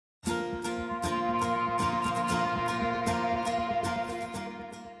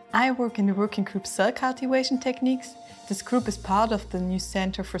I work in the working group Cell Cultivation Techniques. This group is part of the new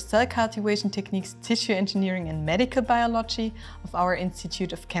Center for Cell Cultivation Techniques, Tissue Engineering and Medical Biology of our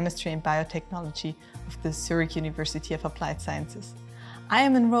Institute of Chemistry and Biotechnology of the Zurich University of Applied Sciences. I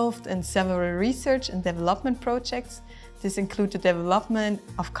am involved in several research and development projects. This includes the development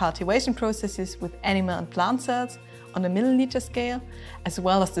of cultivation processes with animal and plant cells on a milliliter scale, as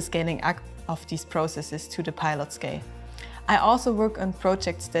well as the scaling up of these processes to the pilot scale. I also work on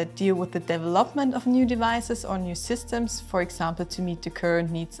projects that deal with the development of new devices or new systems, for example, to meet the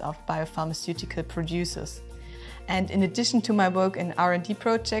current needs of biopharmaceutical producers. And in addition to my work in R&D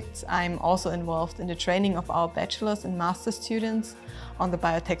projects, I'm also involved in the training of our bachelor's and master's students on the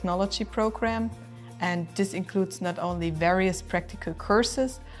biotechnology program. And this includes not only various practical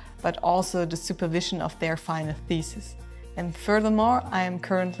courses, but also the supervision of their final thesis. And furthermore, I am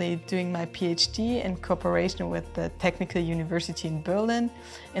currently doing my PhD in cooperation with the Technical University in Berlin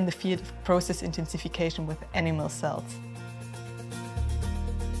in the field of process intensification with animal cells.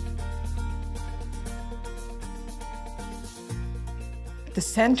 The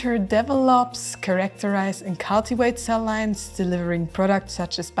center develops, characterizes and cultivates cell lines, delivering products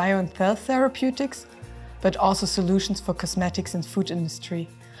such as bio and cell therapeutics, but also solutions for cosmetics and food industry.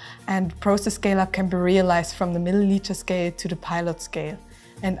 And process scale-up can be realized from the milliliter scale to the pilot scale.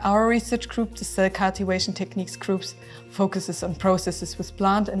 And our research group, the Cell Cultivation Techniques groups, focuses on processes with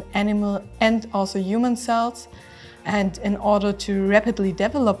plant and animal and also human cells. And in order to rapidly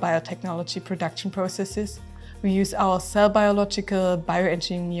develop biotechnology production processes, we use our cell biological,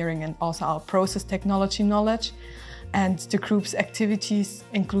 bioengineering and also our process technology knowledge. And the group's activities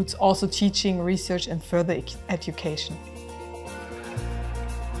includes also teaching, research and further education.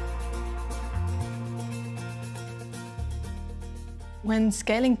 When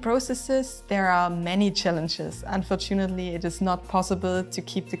scaling processes, there are many challenges. Unfortunately, it is not possible to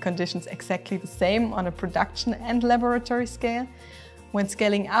keep the conditions exactly the same on a production and laboratory scale. When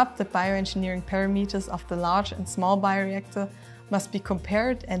scaling up, the bioengineering parameters of the large and small bioreactor must be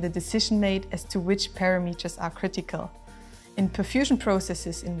compared and a decision made as to which parameters are critical. In perfusion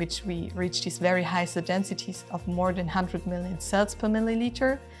processes, in which we reach these very high cell densities of more than 100 million cells per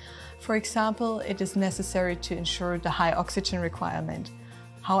milliliter, for example, it is necessary to ensure the high oxygen requirement.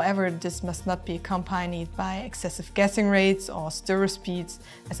 However, this must not be accompanied by excessive gassing rates or stir speeds,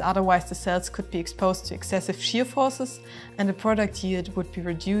 as otherwise the cells could be exposed to excessive shear forces and the product yield would be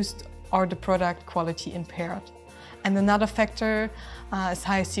reduced or the product quality impaired. And another factor is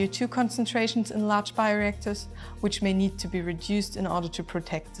high CO2 concentrations in large bioreactors, which may need to be reduced in order to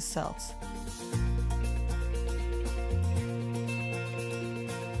protect the cells.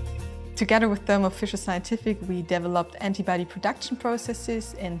 Together with Thermo Fisher Scientific, we developed antibody production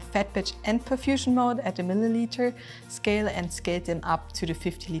processes in fed batch and perfusion mode at the milliliter scale and scaled them up to the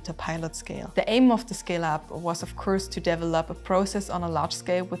 50-liter pilot scale. The aim of the scale-up was, of course, to develop a process on a large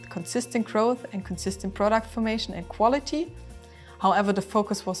scale with consistent growth and consistent product formation and quality. However, the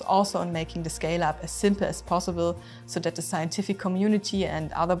focus was also on making the scale-up as simple as possible so that the scientific community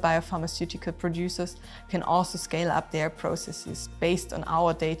and other biopharmaceutical producers can also scale up their processes based on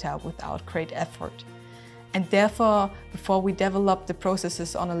our data without great effort. And therefore, before we developed the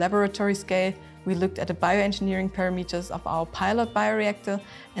processes on a laboratory scale, we looked at the bioengineering parameters of our pilot bioreactor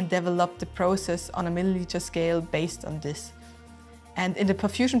and developed the process on a milliliter scale based on this. And in the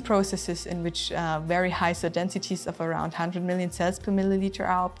perfusion processes, in which very high cell densities of around 100 million cells per milliliter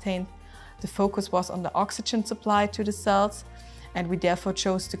are obtained, the focus was on the oxygen supply to the cells, and we therefore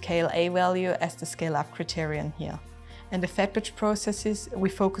chose the KLa value as the scale-up criterion here. In the fed batch processes, we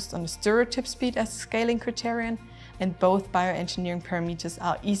focused on the stirrer tip speed as a scaling criterion, and both bioengineering parameters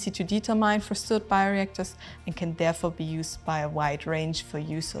are easy to determine for stirred bioreactors and can therefore be used by a wide range for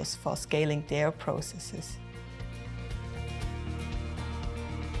users for scaling their processes.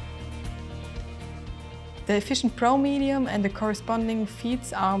 The Efficient Pro medium and the corresponding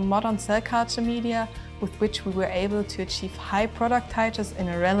feeds are modern cell culture media with which we were able to achieve high product titers in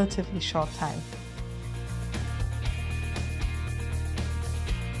a relatively short time.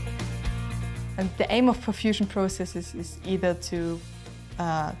 And the aim of perfusion processes is either to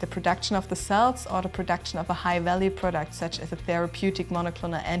the production of the cells or the production of a high-value product such as a therapeutic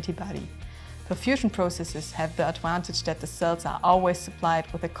monoclonal antibody. Perfusion processes have the advantage that the cells are always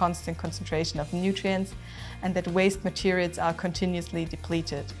supplied with a constant concentration of nutrients and that waste materials are continuously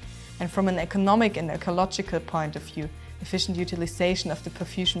depleted. And from an economic and ecological point of view, efficient utilization of the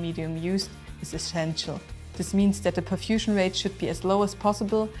perfusion medium used is essential. This means that the perfusion rate should be as low as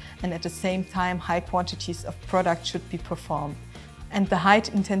possible and at the same time high quantities of product should be performed. And the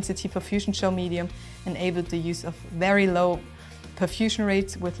high-intensity perfusion CHO medium enabled the use of very low perfusion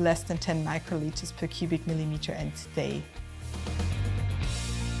rates with less than 10 microliters per cubic millimeter and day.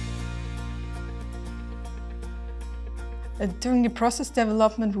 During the process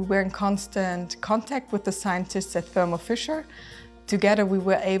development, we were in constant contact with the scientists at Thermo Fisher. Together, we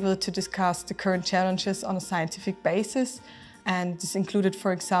were able to discuss the current challenges on a scientific basis, and this included,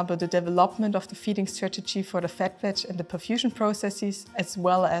 for example, the development of the feeding strategy for the fed batch and the perfusion processes, as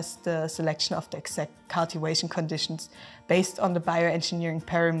well as the selection of the exact cultivation conditions based on the bioengineering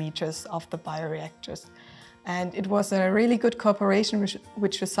parameters of the bioreactors. And it was a really good cooperation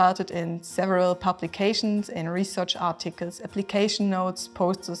which resulted in several publications in research articles, application notes,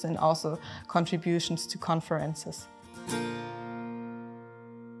 posters, and also contributions to conferences.